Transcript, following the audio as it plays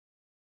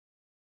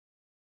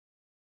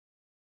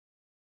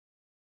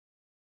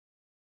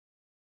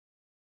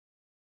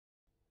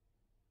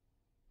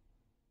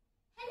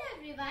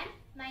everyone,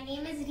 my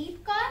name is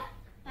Reet Kaur.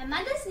 My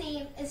mother's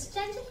name is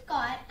Chanchal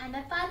Kaur and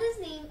my father's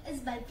name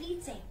is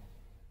Balpreet Singh.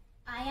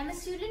 I am a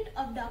student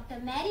of Dr.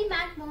 Mary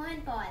Mac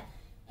Mohan Paul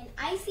in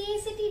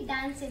ICACT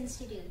Dance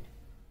Institute.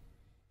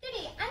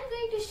 Today I am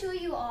going to show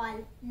you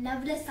all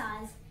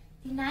Navarasas,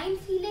 the 9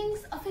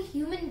 feelings of a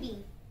human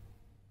being.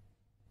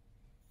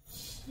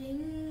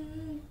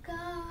 Shrinkar,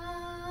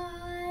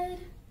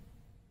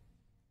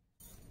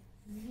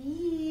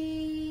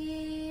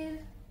 Veer,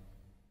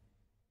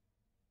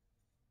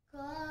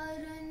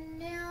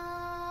 Karanya,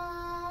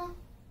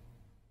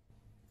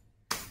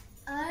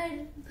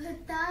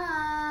 Adbhuta,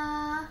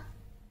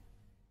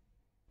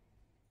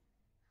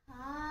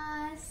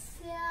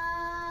 Hasya,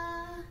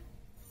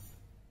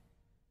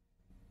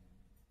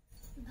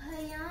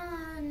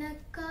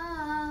 Bhayanaka,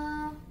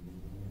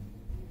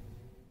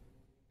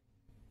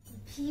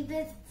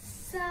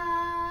 Bhibitsa,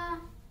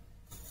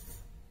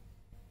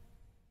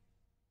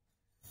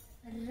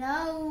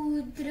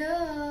 Raudra,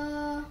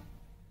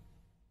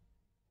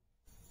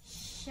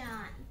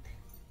 Shant.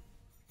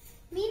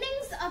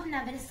 Meanings of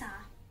Navarasa.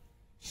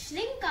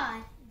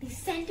 Shrinkar, the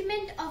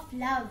sentiment of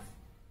love.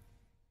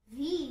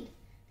 Veer,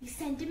 the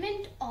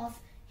sentiment of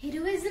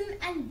heroism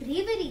and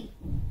bravery.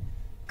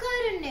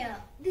 Karunya,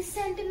 the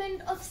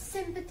sentiment of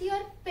sympathy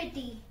or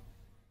pity.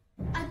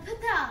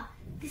 Adbhuta,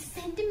 the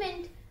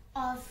sentiment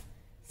of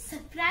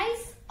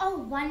surprise or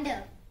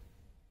wonder.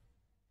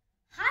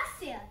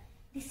 Hasya,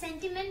 the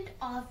sentiment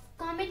of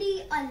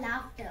comedy or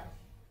laughter.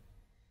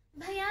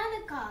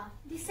 Bhayanaka,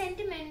 the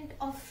sentiment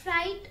of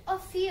fright or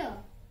fear.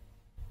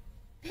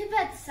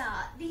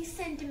 Bhibhatsa, the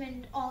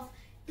sentiment of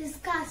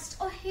disgust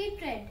or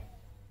hatred.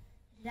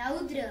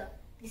 Raudra,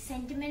 the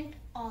sentiment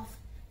of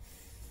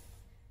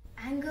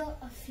anger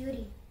or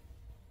fury.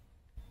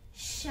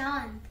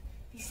 Shant,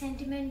 the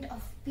sentiment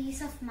of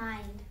peace of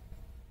mind.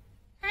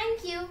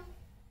 Thank you.